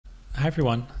Hi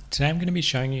everyone, today I'm going to be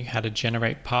showing you how to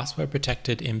generate password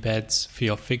protected embeds for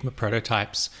your Figma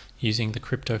prototypes using the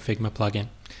Crypto Figma plugin.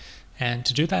 And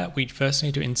to do that, we first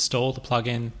need to install the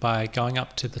plugin by going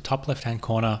up to the top left hand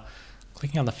corner,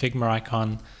 clicking on the Figma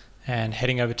icon and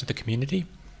heading over to the community.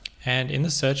 And in the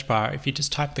search bar, if you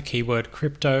just type the keyword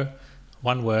crypto,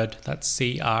 one word, that's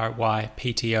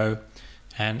CRYPTO,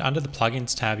 and under the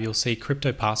plugins tab, you'll see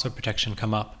crypto password protection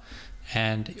come up.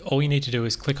 And all you need to do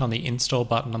is click on the install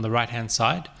button on the right hand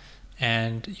side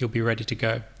and you'll be ready to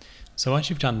go. So once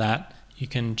you've done that, you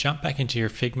can jump back into your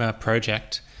Figma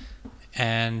project,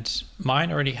 and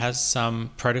mine already has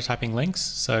some prototyping links.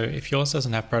 So if yours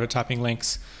doesn't have prototyping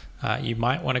links, you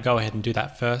might want to go ahead and do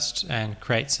that first and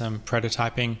create some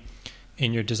prototyping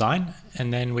in your design,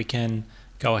 and then we can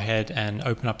go ahead and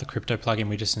open up the crypto plugin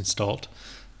we just installed.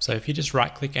 So if you just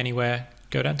right click anywhere,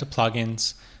 go down to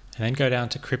plugins, and then go down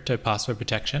to crypto password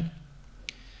protection.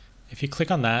 If you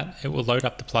click on that, it will load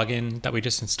up the plugin that we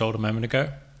just installed a moment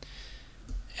ago.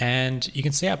 And you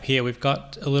can see up here, we've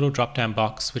got a little drop-down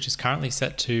box, which is currently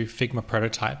set to Figma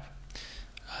prototype.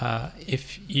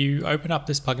 If you open up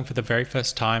this plugin for the very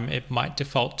first time, it might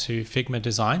default to Figma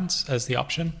designs as the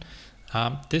option.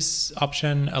 This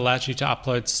option allows you to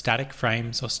upload static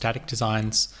frames or static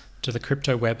designs to the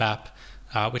crypto web app,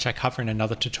 which I cover in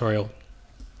another tutorial.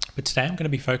 But today I'm going to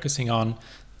be focusing on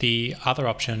the other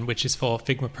option, which is for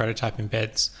Figma prototype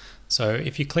embeds. So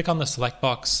if you click on the select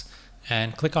box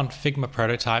and click on Figma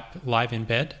prototype live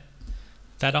embed,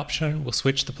 that option will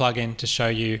switch the plugin to show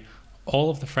you all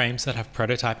of the frames that have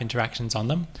prototype interactions on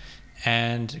them,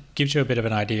 and gives you a bit of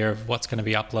an idea of what's going to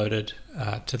be uploaded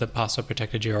to the password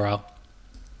protected URL.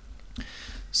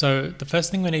 So the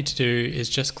first thing we need to do is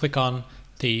just click on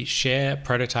the share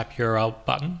prototype URL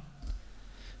button.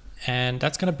 And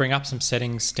that's going to bring up some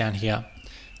settings down here.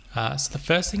 So the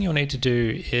first thing you'll need to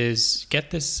do is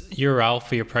get this URL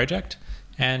for your project,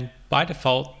 and by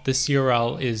default this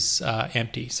URL is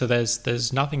empty, so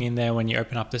there's nothing in there when you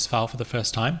open up this file for the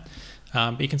first time.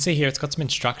 But you can see here it's got some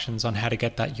instructions on how to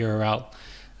get that URL.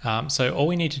 So all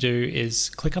we need to do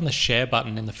is click on the share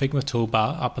button in the Figma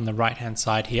toolbar up on the right hand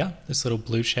side here, this little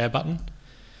blue share button.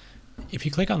 If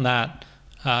you click on that,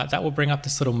 that will bring up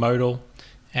this little modal.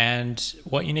 And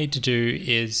what you need to do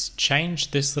is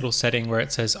change this little setting where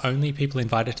it says only people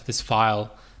invited to this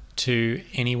file to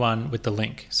anyone with the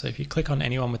link. So if you click on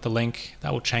anyone with the link,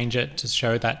 that will change it to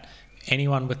show that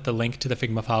anyone with the link to the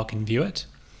Figma file can view it.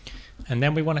 And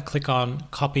then we want to click on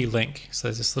copy link. So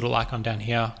there's this little icon down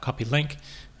here, copy link,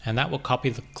 and that will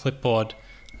copy the clipboard,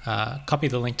 copy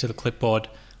the link to the clipboard,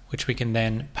 which we can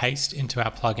then paste into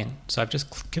our plugin. So I've just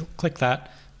clicked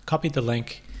that, copied the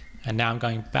link, and now I'm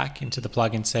going back into the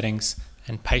plugin settings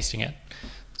and pasting it.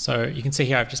 So you can see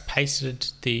here I've just pasted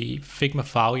the Figma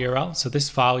file URL. So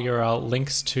this file URL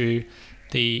links to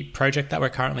the project that we're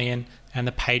currently in and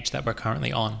the page that we're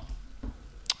currently on.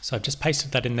 So I've just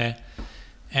pasted that in there.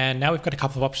 And now we've got a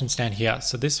couple of options down here.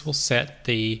 So this will set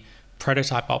the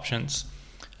prototype options.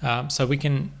 So we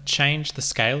can change the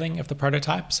scaling of the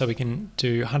prototype. So we can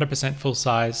do 100% full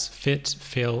size, fit,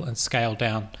 fill, and scale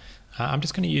down. I'm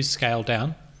just going to use scale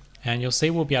down. And you'll see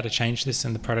we'll be able to change this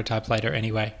in the prototype later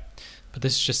anyway, but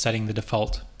this is just setting the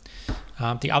default.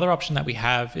 The other option that we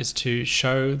have is to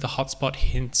show the hotspot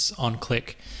hints on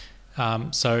click.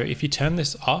 So if you turn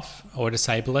this off or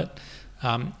disable it,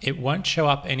 it won't show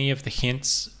up any of the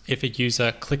hints if a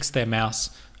user clicks their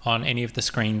mouse on any of the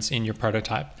screens in your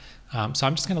prototype. So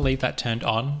I'm just going to leave that turned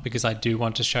on because I do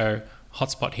want to show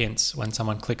hotspot hints when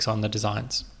someone clicks on the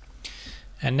designs.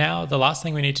 And now the last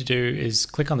thing we need to do is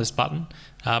click on this button,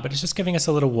 but it's just giving us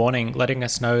a little warning, letting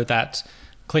us know that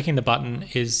clicking the button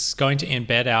is going to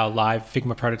embed our live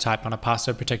Figma prototype on a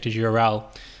password protected URL.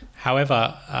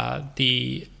 However,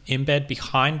 the embed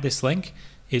behind this link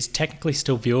is technically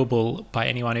still viewable by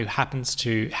anyone who happens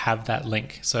to have that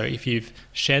link. So if you've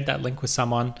shared that link with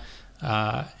someone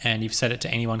and you've set it to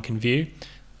anyone can view,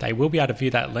 they will be able to view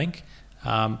that link.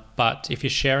 But if you're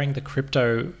sharing the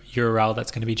crypto URL that's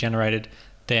going to be generated,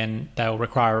 then they'll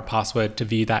require a password to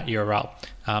view that URL.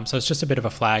 So it's just a bit of a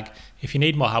flag. If you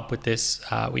need more help with this,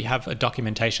 we have a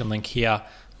documentation link here,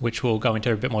 which will go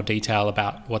into a bit more detail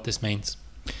about what this means.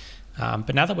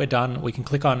 But now that we're done, we can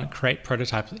click on Create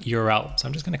Prototype URL. So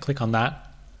I'm just going to click on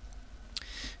that.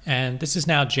 And this is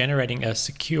now generating a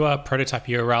secure prototype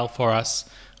URL for us,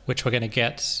 which we're going to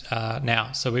get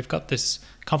now. So we've got this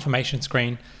confirmation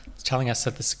screen telling us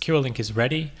that the secure link is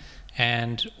ready,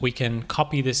 and we can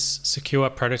copy this secure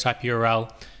prototype URL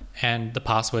and the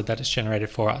password that is generated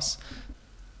for us.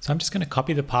 So I'm just going to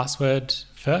copy the password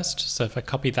first. So if I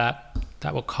copy that,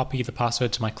 that will copy the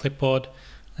password to my clipboard.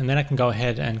 and then I can go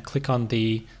ahead and click on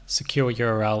the secure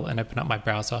URL and open up my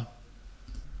browser.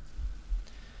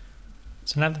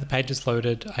 So now that the page is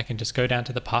loaded, I can just go down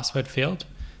to the password field,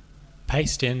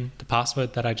 paste in the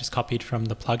password that I just copied from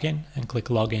the plugin, and click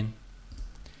login.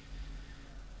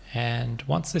 And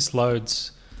once this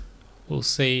loads, we'll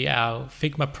see our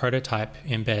Figma prototype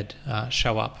embed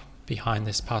show up behind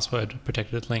this password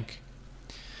protected link.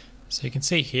 So you can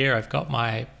see here I've got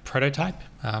my prototype.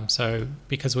 So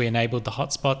because we enabled the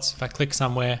hotspots, if I click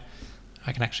somewhere,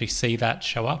 I can actually see that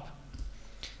show up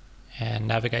and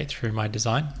navigate through my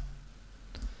design.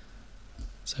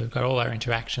 So we've got all our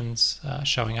interactions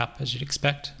showing up as you'd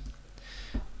expect.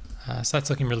 So that's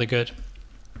looking really good.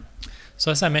 So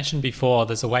as I mentioned before,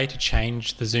 there's a way to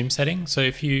change the zoom setting. So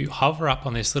if you hover up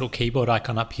on this little keyboard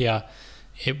icon up here,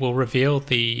 it will reveal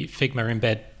the Figma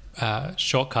embed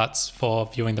shortcuts for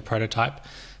viewing the prototype.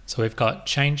 So we've got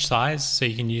change size, so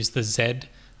you can use the Z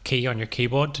key on your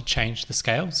keyboard to change the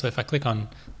scale. So if I click on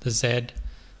the Z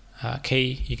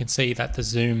key, you can see that the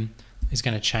zoom is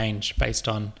going to change based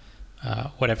on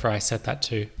whatever I set that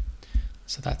to.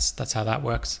 So that's how that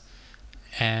works.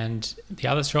 And the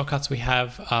other shortcuts we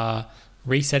have are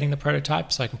resetting the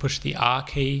prototype. So I can push the R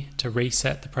key to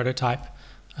reset the prototype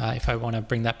if I want to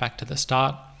bring that back to the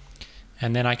start.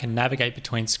 And then I can navigate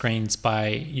between screens by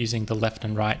using the left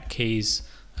and right keys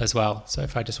as well. So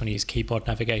if I just want to use keyboard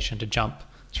navigation to jump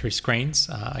through screens,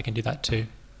 I can do that too.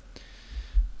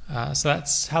 So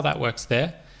that's how that works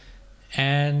there.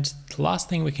 And the last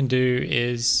thing we can do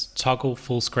is toggle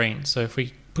full screen. So if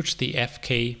we push the F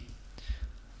key,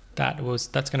 that's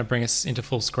going to bring us into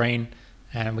full screen,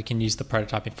 and we can use the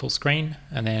prototype in full screen,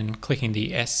 and then clicking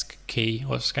the S key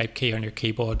or escape key on your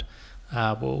keyboard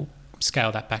will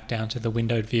scale that back down to the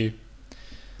windowed view.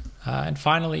 And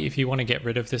finally, if you want to get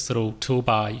rid of this little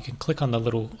toolbar, you can click on the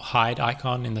little hide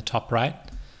icon in the top right,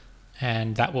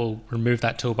 and that will remove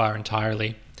that toolbar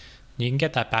entirely. You can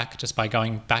get that back just by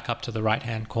going back up to the right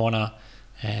hand corner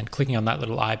and clicking on that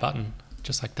little I button,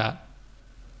 just like that.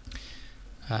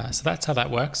 So that's how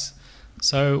that works.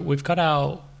 So we've got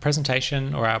our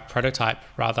presentation, or our prototype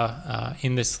rather,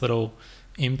 in this little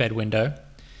embed window,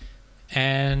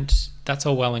 and that's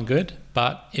all well and good.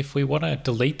 But if we want to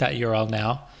delete that URL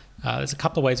now, there's a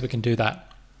couple of ways we can do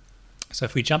that. So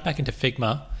if we jump back into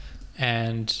Figma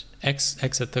and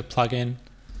exit the plugin,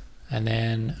 and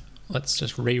then let's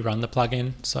just rerun the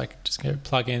plugin. So I can just go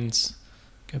plugins,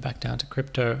 go back down to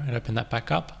crypto and open that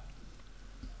back up.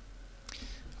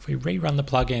 If we rerun the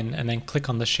plugin and then click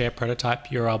on the share prototype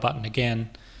URL button again,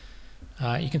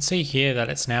 you can see here that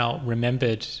it's now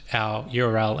remembered our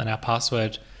URL and our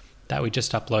password that we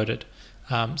just uploaded.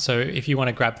 So if you want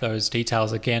to grab those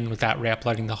details again without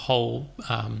re-uploading the whole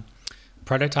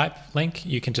prototype link,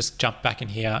 you can just jump back in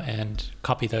here and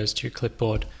copy those to your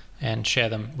clipboard and share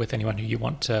them with anyone who you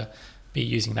want to be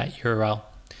using that URL.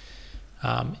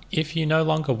 If you no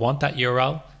longer want that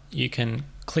URL, you can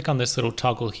click on this little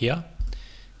toggle here,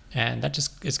 and that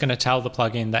just is going to tell the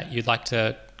plugin that you'd like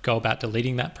to go about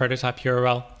deleting that prototype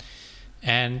URL.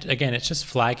 And again, it's just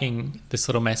flagging this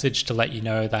little message to let you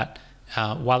know that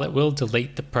while it will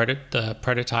delete the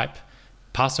prototype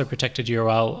password protected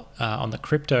URL on the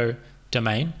crypto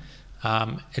domain,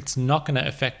 it's not going to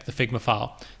affect the Figma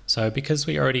file. So because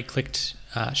we already clicked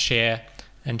share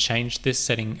and changed this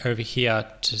setting over here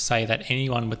to say that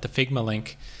anyone with the Figma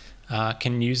link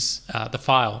can use the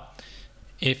file,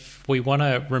 if we want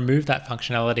to remove that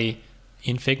functionality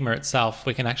in Figma itself,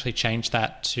 we can actually change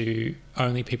that to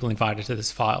only people invited to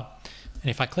this file.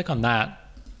 And if I click on that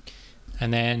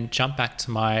and then jump back to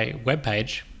my web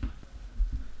page,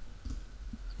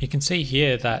 you can see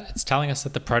here that it's telling us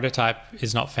that the prototype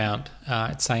is not found.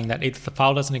 It's saying that either the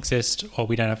file doesn't exist or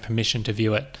we don't have permission to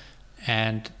view it.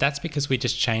 And that's because we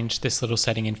just changed this little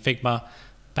setting in Figma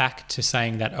back to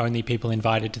saying that only people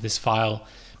invited to this file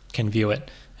can view it.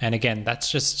 And again,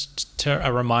 that's just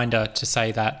a reminder to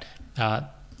say that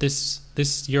this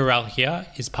URL here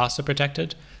is password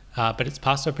protected, but it's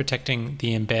password protecting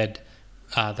the embed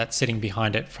that's sitting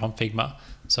behind it from Figma.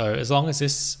 So as long as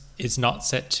this is not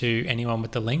set to anyone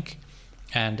with the link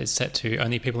and is set to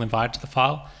only people invited to the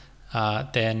file,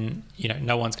 then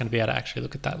no one's going to be able to actually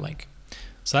look at that link.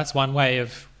 So that's one way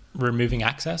of removing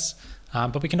access,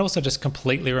 but we can also just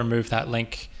completely remove that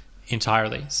link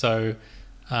entirely. So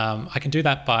I can do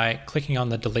that by clicking on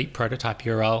the delete prototype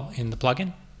URL in the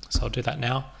plugin. So I'll do that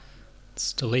now.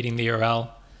 It's deleting the URL,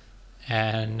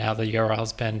 and now the URL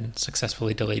has been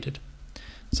successfully deleted.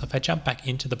 So if I jump back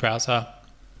into the browser,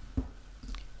 I'm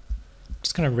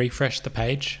just going to refresh the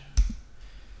page.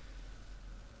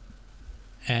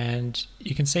 And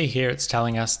you can see here it's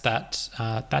telling us that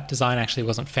that design actually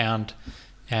wasn't found,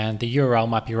 and the URL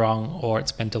might be wrong or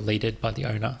it's been deleted by the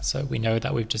owner. So we know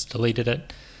that we've just deleted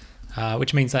it,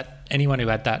 which means that anyone who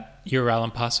had that URL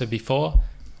and password before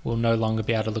will no longer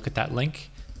be able to look at that link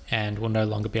and will no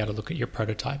longer be able to look at your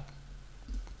prototype.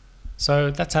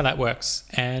 So that's how that works.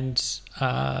 And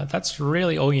that's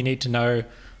really all you need to know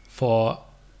for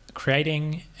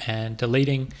creating and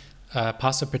deleting a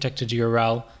password protected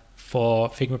URL for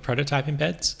Figma prototype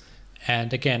embeds.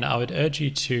 And again, I would urge you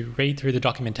to read through the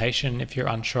documentation if you're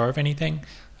unsure of anything.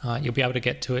 You'll be able to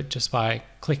get to it just by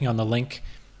clicking on the link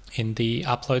in the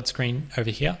upload screen over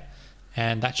here.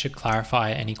 And that should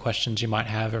clarify any questions you might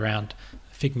have around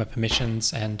Figma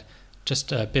permissions and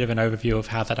just a bit of an overview of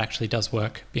how that actually does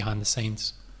work behind the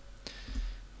scenes.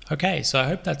 Okay, so I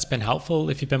hope that's been helpful.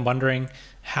 If you've been wondering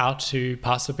how to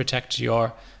password protect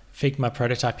your Figma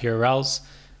prototype URLs,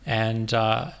 and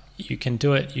you can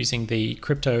do it using the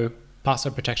crypto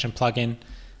password protection plugin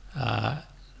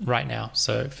right now.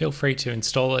 So feel free to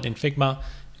install it in Figma,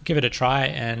 give it a try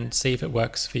and see if it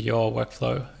works for your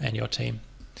workflow and your team.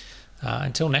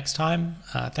 Until next time,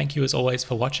 thank you as always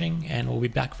for watching, and we'll be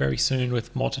back very soon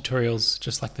with more tutorials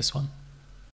just like this one.